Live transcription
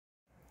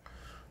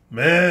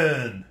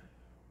Man,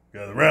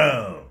 gather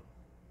round.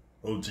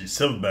 OG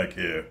SilverBack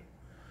here.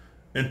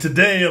 And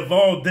today, of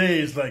all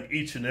days, like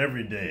each and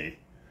every day,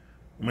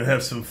 I'm going to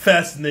have some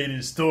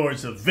fascinating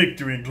stories of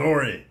victory and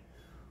glory,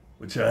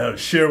 which I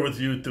have shared with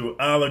you through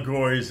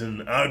allegories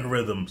and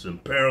algorithms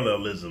and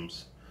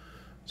parallelisms,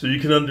 so you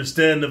can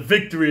understand the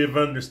victory of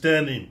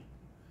understanding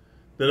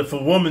that if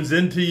a woman's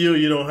into you,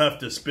 you don't have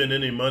to spend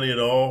any money at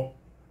all,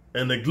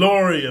 and the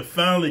glory of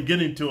finally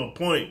getting to a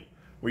point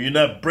where you're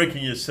not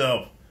breaking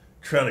yourself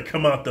trying to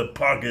come out the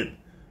pocket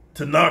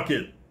to knock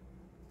it.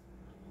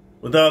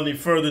 Without any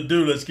further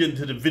ado, let's get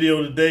into the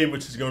video today,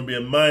 which is going to be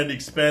a mind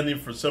expanding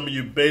for some of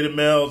you beta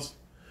males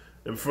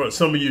and for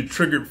some of you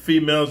triggered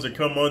females that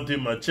come onto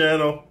my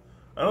channel.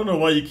 I don't know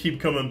why you keep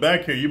coming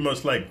back here. You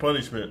must like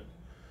punishment.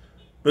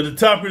 But the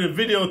topic of the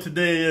video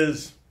today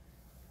is,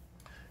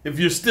 if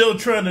you're still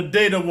trying to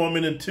date a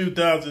woman in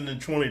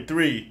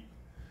 2023,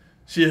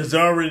 she has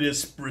already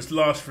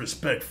lost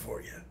respect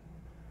for you.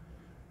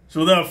 So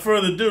without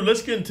further ado,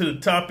 let's get into the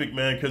topic,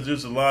 man, because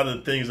there's a lot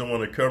of things I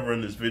want to cover in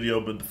this video.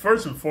 But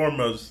first and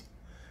foremost,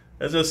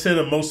 as I said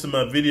in most of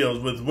my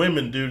videos, with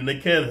women, dude, and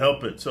they can't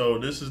help it. So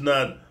this is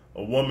not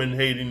a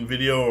woman-hating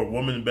video or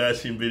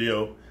woman-bashing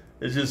video.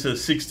 It's just a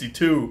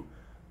 62.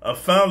 I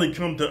finally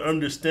come to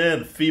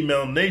understand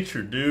female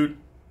nature, dude,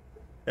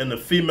 and the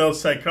female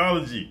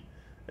psychology.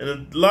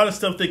 And a lot of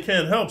stuff they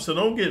can't help, so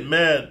don't get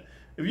mad.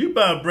 If you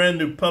buy a brand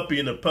new puppy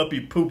and the puppy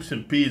poops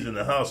and pees in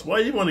the house, why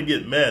do you want to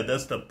get mad?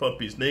 That's the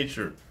puppy's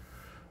nature.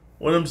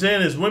 What I'm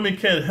saying is women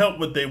can't help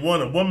what they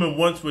want. A woman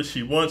wants what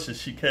she wants and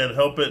she can't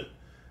help it.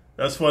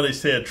 That's why they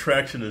say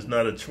attraction is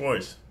not a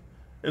choice.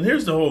 And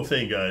here's the whole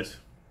thing, guys.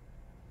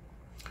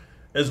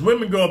 As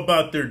women go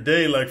about their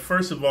day, like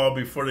first of all,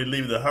 before they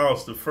leave the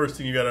house, the first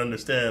thing you got to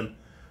understand,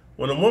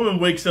 when a woman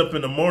wakes up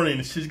in the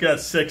morning, she's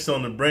got sex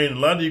on the brain. A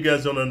lot of you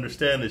guys don't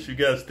understand this. You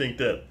guys think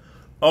that,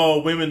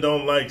 oh, women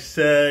don't like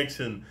sex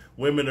and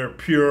women are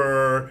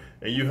pure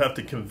and you have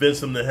to convince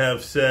them to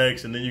have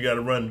sex and then you got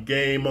to run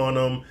game on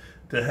them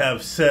to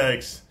have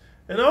sex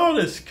and all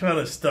this kind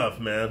of stuff,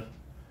 man.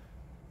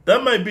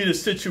 That might be the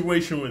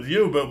situation with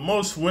you, but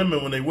most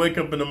women, when they wake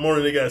up in the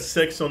morning, they got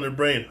sex on their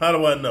brain. How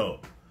do I know?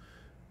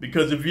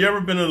 Because if you ever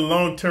been in a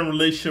long-term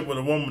relationship with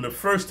a woman, the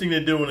first thing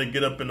they do when they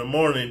get up in the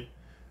morning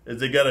is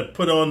they got to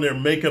put on their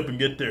makeup and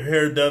get their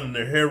hair done and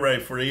their hair right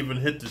before they even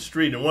hit the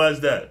street. And why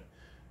is that?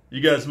 You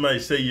guys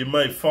might say, you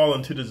might fall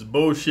into this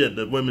bullshit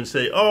that women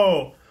say,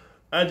 oh,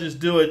 I just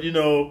do it, you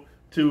know,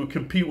 to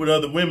compete with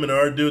other women,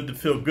 or I do it to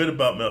feel good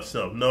about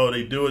myself. No,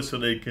 they do it so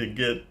they can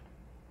get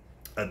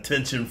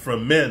attention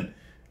from men.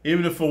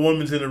 Even if a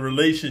woman's in a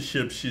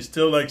relationship, she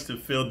still likes to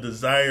feel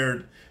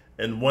desired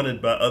and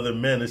wanted by other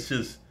men. It's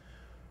just,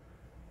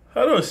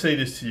 how do I say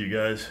this to you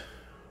guys?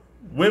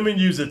 Women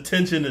use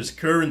attention as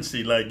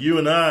currency. Like you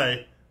and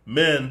I,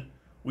 men,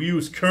 we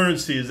use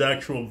currency as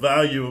actual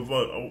value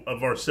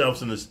of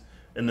ourselves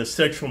in the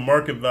sexual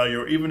market value,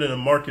 or even in a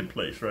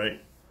marketplace,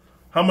 right?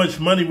 How much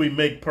money we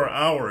make per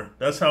hour,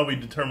 that's how we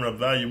determine our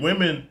value.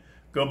 Women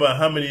go by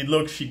how many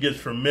looks she gets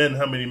from men,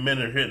 how many men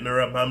are hitting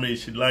her up, how many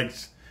she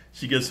likes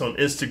she gets on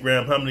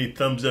Instagram, how many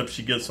thumbs up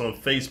she gets on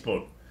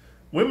Facebook.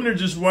 Women are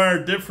just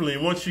wired differently,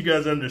 and once you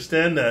guys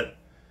understand that,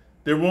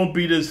 there won't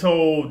be this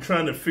whole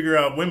trying to figure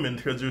out women,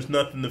 because there's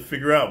nothing to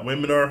figure out.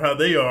 Women are how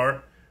they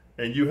are,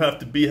 and you have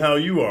to be how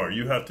you are.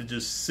 You have to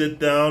just sit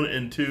down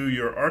into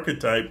your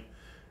archetype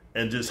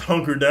and just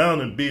hunker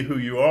down and be who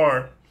you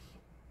are.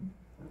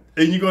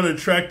 And you're going to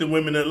attract the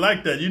women that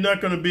like that. You're not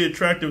going to be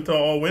attractive to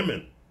all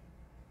women.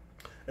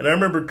 And I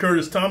remember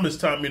Curtis Thomas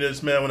taught me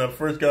this, man, when I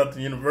first got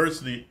to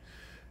university.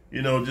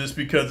 You know, just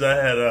because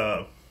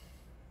I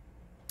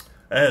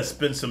had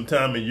spent some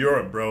time in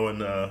Europe, bro.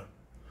 And I'm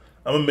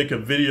going to make a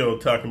video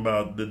talking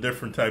about the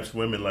different types of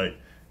women, like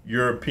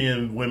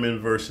European women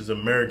versus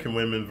American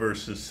women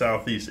versus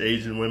Southeast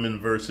Asian women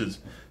versus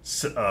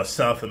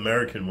South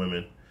American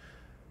women.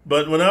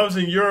 But when I was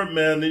in Europe,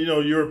 man, you know,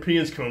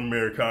 Europeans come from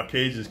America,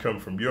 Caucasians come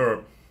from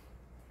Europe.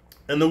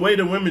 And the way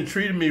the women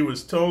treated me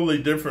was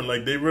totally different.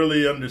 Like, they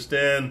really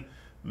understand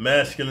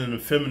masculine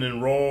and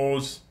feminine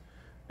roles.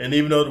 And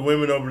even though the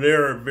women over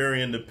there are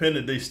very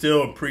independent, they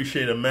still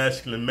appreciate a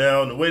masculine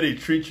male. And the way they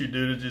treat you,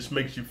 dude, it just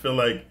makes you feel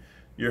like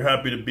you're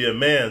happy to be a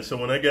man. So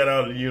when I got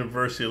out of the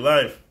university of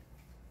life,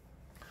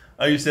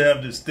 I used to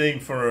have this thing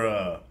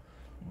for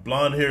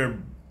blonde hair,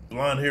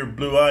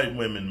 blue-eyed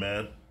women,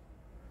 man.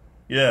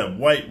 Yeah,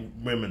 white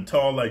women,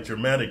 tall, like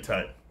Germanic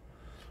type.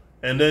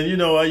 And then, you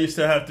know, I used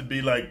to have to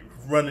be like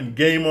running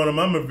game on them.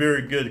 I'm a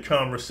very good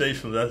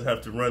conversationalist. I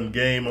have to run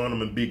game on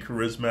them and be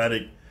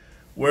charismatic.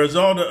 Whereas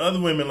all the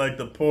other women, like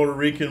the Puerto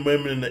Rican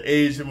women and the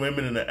Asian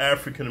women and the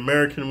African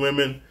American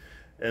women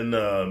and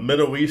the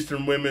Middle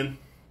Eastern women,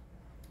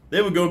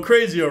 they would go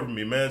crazy over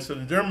me, man. So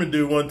the German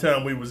dude, one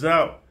time we was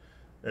out,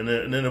 and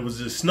then it was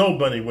this snow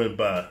bunny went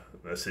by.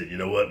 I said, you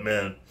know what,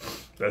 man?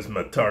 That's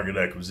my target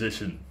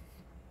acquisition.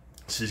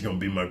 She's going to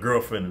be my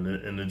girlfriend.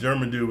 And the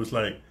German dude was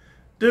like,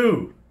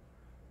 dude,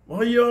 why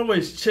are you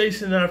always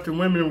chasing after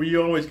women where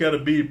you always got to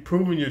be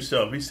proving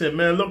yourself? He said,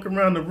 man, look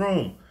around the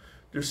room.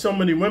 There's so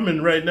many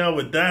women right now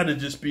with that to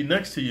just be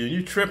next to you, and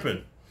you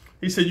tripping.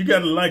 He said you got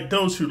to like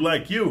those who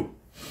like you.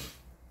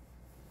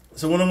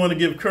 So what I want to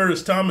give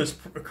Curtis Thomas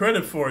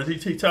credit for is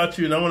he taught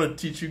you, and I want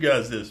to teach you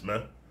guys this,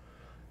 man.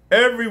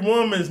 Every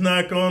woman's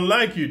not going to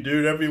like you,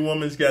 dude. Every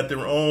woman's got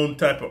their own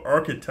type of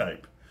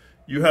archetype.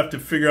 You have to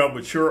figure out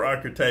what your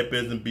archetype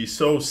is and be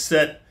so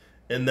set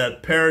in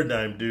that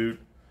paradigm, dude.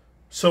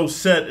 So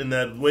set in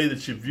that way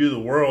that you view the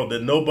world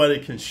that nobody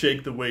can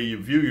shake the way you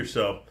view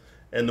yourself.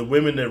 And the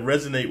women that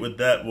resonate with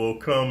that will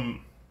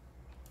come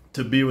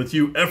to be with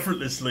you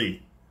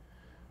effortlessly.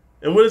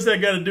 And what does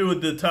that got to do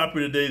with the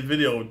topic of today's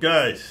video?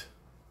 Guys,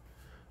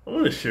 I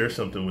want to share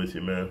something with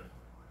you, man.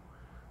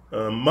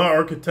 My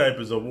archetype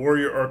is a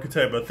warrior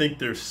archetype. I think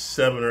there's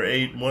 7 or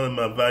 8. One of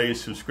my valued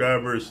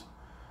subscribers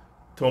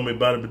told me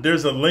about it. But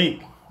there's a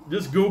link.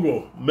 Just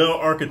Google male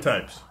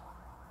archetypes.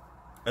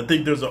 I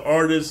think there's an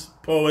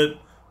artist, poet,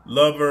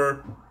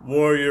 lover,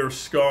 warrior,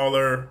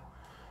 scholar.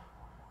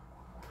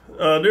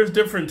 There's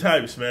different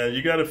types, man.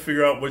 You got to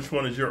figure out which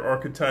one is your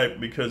archetype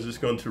because it's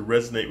going to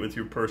resonate with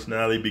your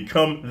personality.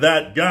 Become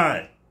that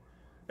guy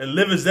and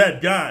live as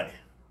that guy.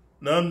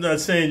 Now, I'm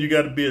not saying you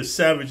got to be a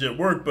savage at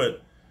work,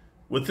 but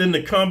within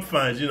the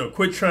confines,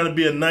 quit trying to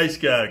be a nice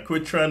guy.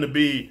 Quit trying to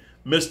be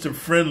Mr.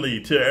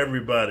 Friendly to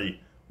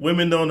everybody.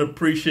 Women don't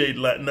appreciate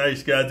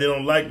nice guys. They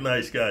don't like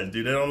nice guys,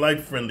 dude. They don't like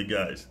friendly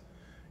guys.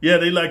 Yeah,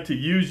 they like to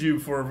use you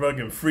for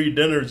fucking free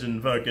dinners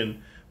and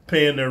fucking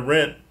paying their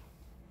rent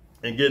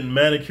and getting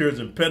manicures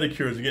and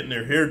pedicures and getting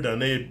their hair done.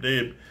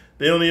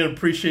 They only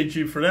appreciate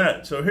you for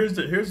that. So here's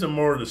the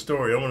moral of the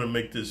story. I want to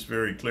make this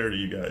very clear to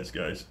you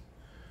guys.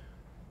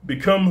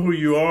 Become who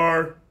you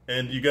are,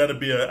 and you got to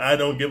be a I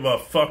don't give a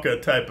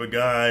fucker type of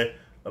guy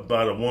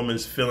about a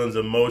woman's feelings,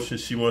 emotions.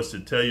 She wants to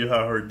tell you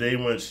how her day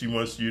went. She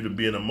wants you to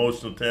be an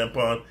emotional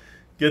tampon.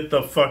 Get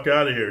the fuck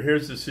out of here.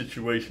 Here's the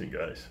situation,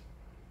 guys.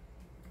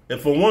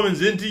 If a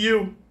woman's into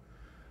you,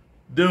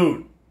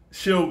 dude,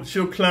 she'll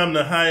climb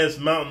the highest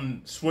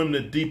mountain, swim the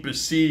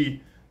deepest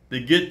sea to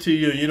get to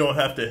you. You don't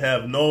have to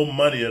have no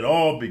money at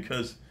all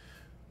because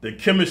the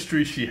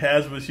chemistry she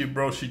has with you,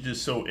 bro, she's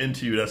just so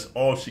into you. That's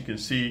all she can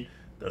see.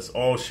 That's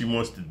all she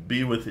wants to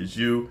be with is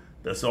you.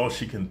 That's all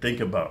she can think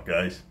about,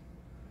 guys.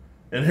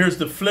 And here's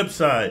the flip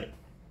side.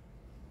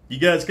 You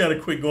guys got to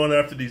quit going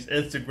after these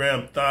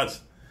Instagram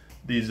thoughts,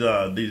 these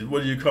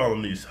what do you call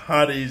them? These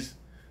hotties,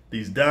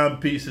 these dime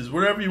pieces,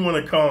 whatever you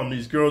want to call them.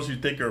 These girls you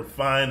think are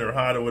fine or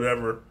hot or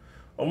whatever.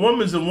 A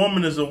woman's a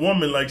woman is a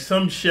woman. Like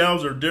some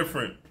shells are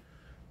different,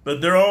 but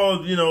they're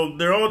all,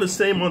 they're all the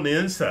same on the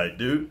inside,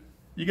 dude.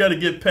 You got to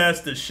get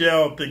past the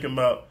shell thinking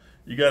about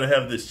you got to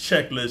have this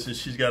checklist and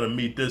she's got to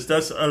meet this.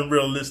 That's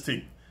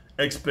unrealistic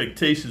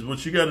expectations.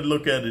 What you got to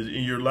look at is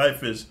in your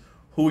life is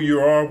who you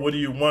are, what do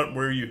you want,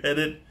 where are you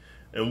headed,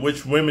 and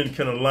which women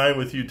can align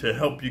with you to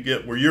help you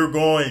get where you're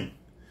going.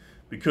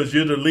 Because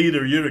you're the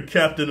leader, you're the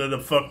captain of the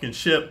fucking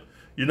ship.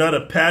 You're not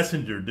a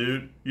passenger,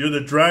 dude. You're the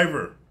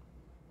driver.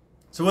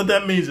 So what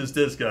that means is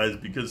this, guys,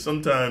 because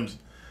sometimes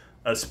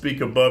I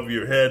speak above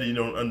your head, you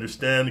don't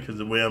understand because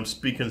the way I'm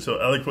speaking so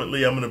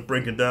eloquently, I'm going to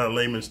break it down in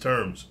layman's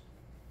terms.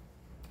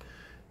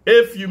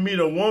 If you meet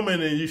a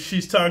woman and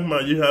she's talking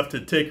about you have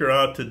to take her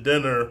out to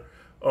dinner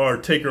or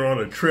take her on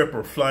a trip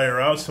or fly her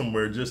out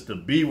somewhere just to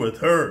be with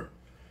her,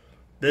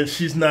 then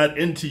she's not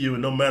into you.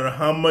 No matter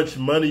how much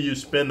money you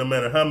spend, no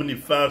matter how many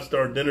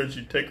 5-star dinners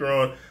you take her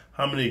on,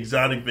 how many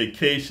exotic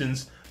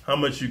vacations, how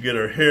much you get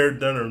her hair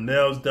done, her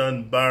nails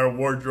done, buy her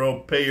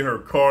wardrobe, pay her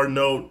car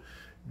note,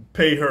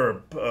 pay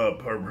her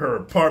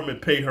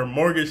apartment, pay her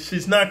mortgage,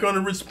 she's not going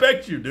to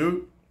respect you,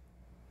 dude.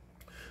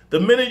 The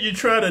minute you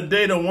try to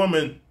date a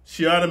woman,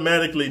 she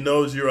automatically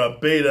knows you're a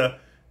beta,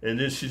 and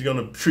then she's going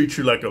to treat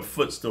you like a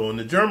footstool. And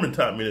the German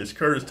taught me this.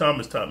 Curtis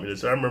Thomas taught me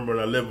this. I remember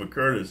when I lived with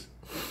Curtis,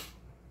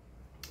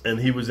 and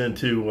he was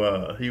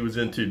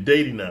into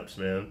dating apps,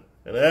 man.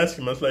 And I asked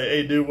him, I was like,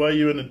 hey, dude, why are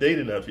you into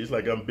dating apps? He's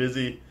like, I'm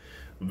busy.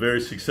 I'm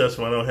very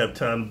successful. I don't have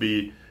time to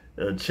be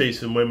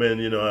chasing women.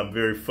 I'm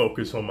very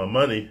focused on my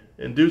money.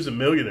 And dude's a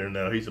millionaire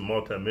now. He's a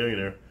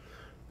multi-millionaire.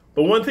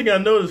 But one thing I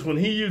noticed when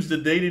he used the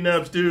dating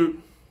apps,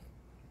 dude,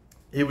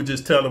 he would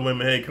just tell the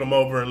women, hey, come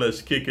over and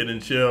let's kick it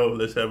and chill.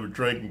 Let's have a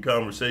drink and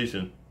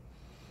conversation.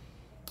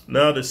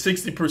 Now, the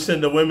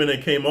 60% of women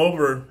that came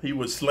over, he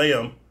would slay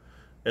them.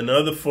 And the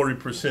other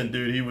 40%,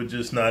 dude, he would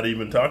just not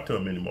even talk to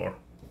them anymore.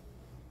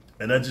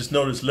 And I just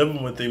noticed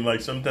living with him,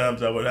 like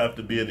sometimes I would have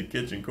to be in the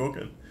kitchen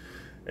cooking.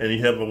 And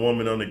he'd have a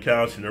woman on the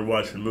couch and they're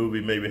watching a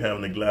movie, maybe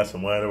having a glass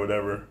of wine or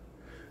whatever.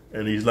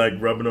 And he's like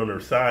rubbing on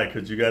her thigh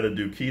because you got to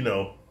do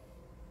keno.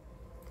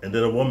 And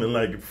then a woman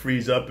like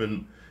freeze up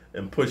and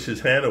push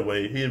his hand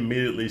away. He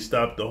immediately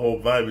stopped the whole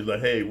vibe. He's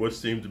like, hey, what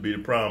seems to be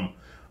the problem?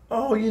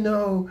 Oh,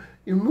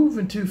 you're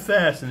moving too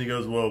fast. And he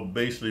goes, well,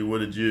 basically, what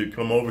did you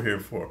come over here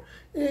for?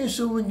 Yeah,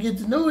 so we can get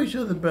to know each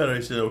other better.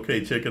 He said,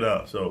 okay, check it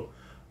out. So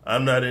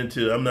I'm not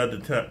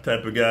the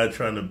type of guy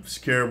trying to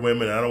scare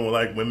women. I don't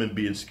like women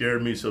being scared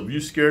of me. So if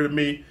you're scared of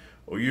me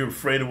or you're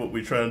afraid of what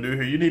we're trying to do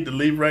here, you need to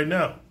leave right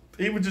now.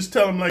 He would just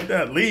tell him like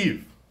that,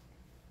 leave.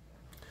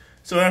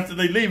 So after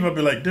they leave, I'll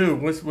be like,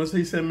 dude, what's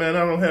he said, man?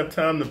 I don't have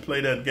time to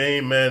play that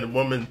game, man.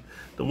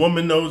 The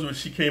woman knows what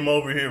she came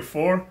over here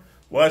for.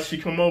 Why'd she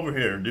come over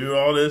here? Do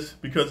all this?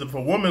 Because if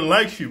a woman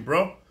likes you,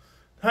 bro,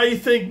 how do you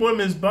think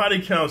women's body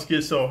counts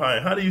get so high?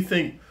 How do you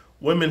think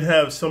women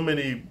have so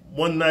many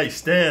one-night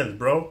stands,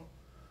 bro?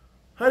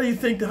 How do you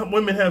think that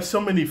women have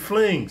so many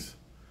flings?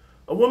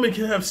 A woman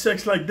can have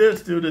sex like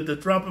this, dude, at the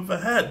drop of a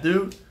hat,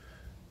 dude.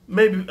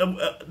 Maybe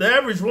the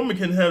average woman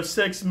can have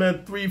sex,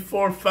 man, 3,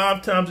 4,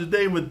 5 times a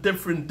day with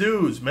different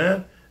dudes,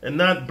 man, and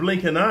not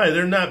blink an eye.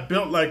 They're not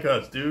built like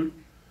us, dude.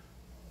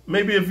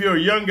 Maybe if you're a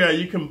young guy,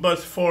 you can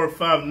bust 4 or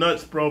 5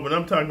 nuts, bro, but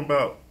I'm talking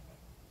about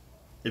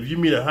if you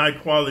meet a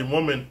high-quality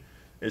woman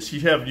and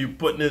she have you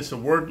putting in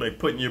some work, like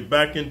putting your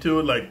back into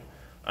it, like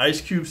Ice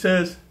Cube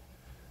says,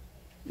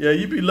 yeah,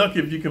 you'd be lucky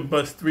if you can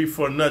bust 3,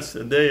 4 nuts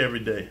a day every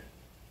day.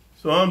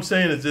 So all I'm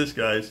saying is this,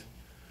 guys.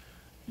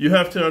 You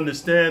have to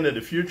understand that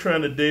if you're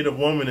trying to date a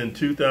woman in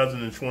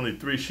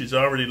 2023, she's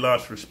already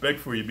lost respect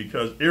for you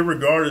because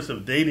irregardless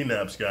of dating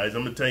apps, guys,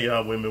 I'm going to tell you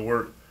how women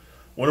work.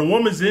 When a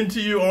woman's into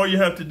you, all you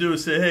have to do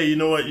is say, hey, you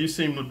know what? You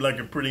seem like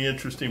a pretty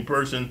interesting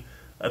person.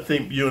 I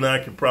think you and I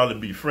could probably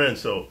be friends.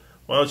 So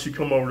why don't you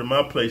come over to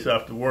my place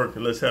after work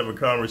and let's have a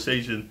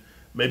conversation.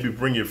 Maybe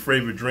bring your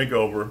favorite drink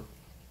over.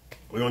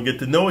 We're going to get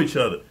to know each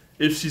other.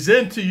 If she's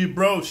into you,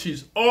 bro,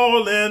 she's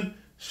all in.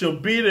 She'll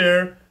be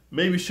there.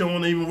 Maybe she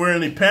won't even wear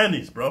any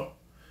panties, bro.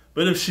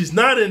 But if she's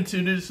not into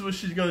you, this is what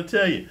she's going to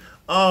tell you.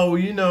 Oh, well,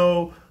 you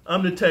know,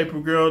 I'm the type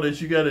of girl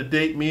that you got to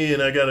date me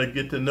and I got to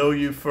get to know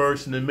you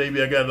first. And then maybe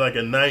I got like a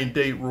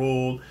 9-date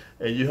rule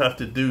and you have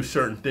to do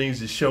certain things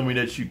to show me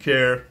that you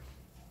care.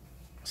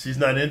 She's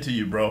not into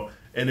you, bro.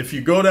 And if you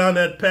go down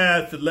that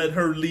path to let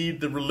her lead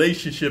the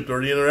relationship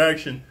or the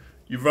interaction,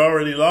 you've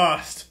already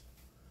lost.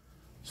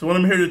 So what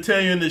I'm here to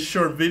tell you in this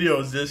short video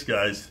is this,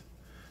 guys.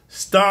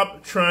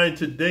 Stop trying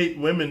to date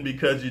women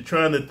because you're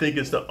trying to think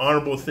it's the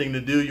honorable thing to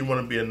do. You want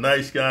to be a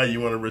nice guy.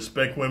 You want to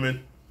respect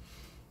women.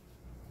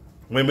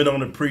 Women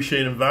don't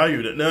appreciate and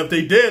value that. Now, if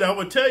they did, I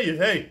would tell you,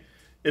 hey,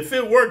 if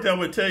it worked, I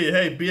would tell you,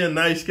 hey, be a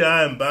nice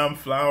guy and buy them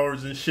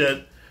flowers and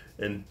shit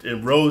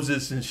and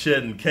roses and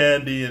shit and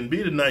candy and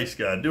be the nice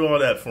guy. Do all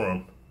that for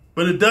them.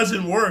 But it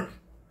doesn't work.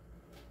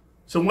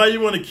 So why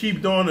you want to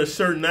keep doing a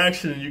certain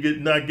action and you're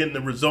not getting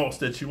the results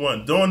that you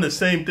want? Doing the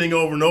same thing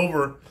over and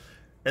over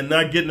and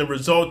not getting the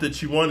result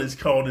that you want is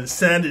called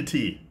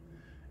insanity.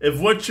 If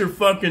what you're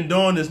fucking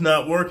doing is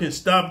not working,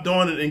 stop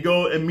doing it and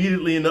go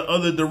immediately in the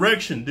other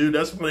direction, dude.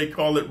 That's why they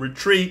call it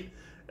retreat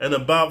and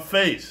about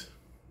face.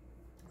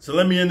 So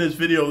let me end this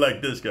video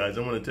like this, guys.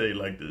 I want to tell you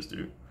like this,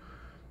 dude.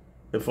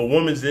 If a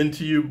woman's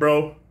into you,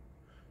 bro,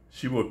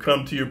 she will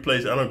come to your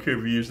place. I don't care if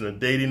you're using a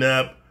dating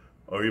app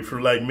or if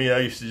you're like me, I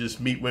used to just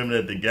meet women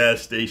at the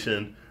gas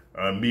station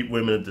or I meet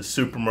women at the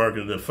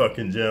supermarket, at the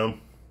fucking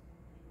gym.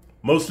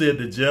 Mostly at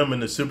the gym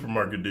and the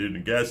supermarket, dude, the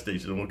gas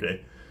station,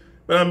 okay.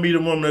 But I meet a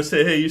woman, I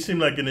say, hey, you seem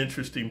like an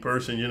interesting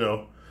person, you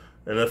know,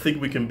 and I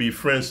think we can be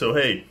friends. So,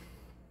 hey,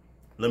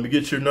 let me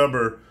get your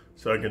number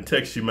so I can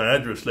text you my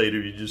address later.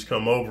 You just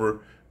come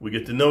over, we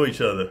get to know each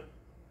other.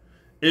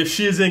 If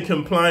she's in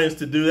compliance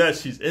to do that,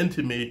 she's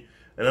into me.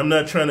 And I'm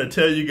not trying to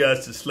tell you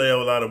guys to slay a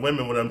lot of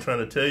women. What I'm trying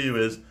to tell you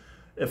is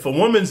if a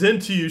woman's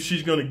into you,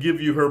 she's going to give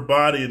you her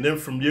body. And then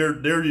from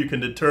there you can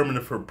determine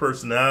if her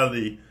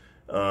personality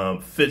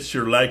fits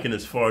your liking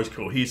as far as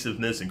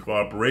cohesiveness and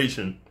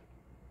cooperation.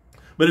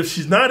 But if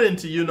she's not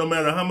into you, no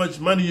matter how much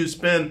money you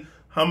spend,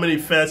 how many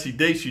fancy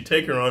dates you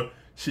take her on,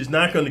 she's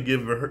not going to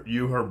give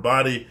you her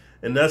body.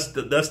 And that's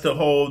the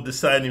whole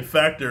deciding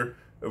factor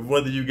of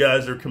whether you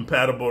guys are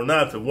compatible or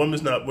not. If the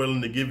woman's not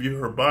willing to give you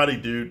her body,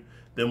 dude,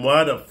 then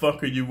why the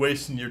fuck are you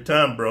wasting your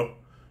time, bro?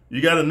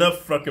 You got enough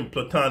fucking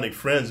platonic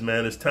friends,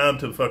 man. It's time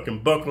to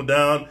fucking buckle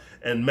down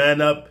and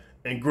man up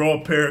and grow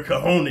a pair of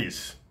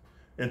cojones.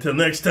 Until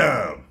next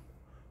time,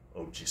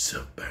 OG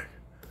SilverBack.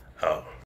 How?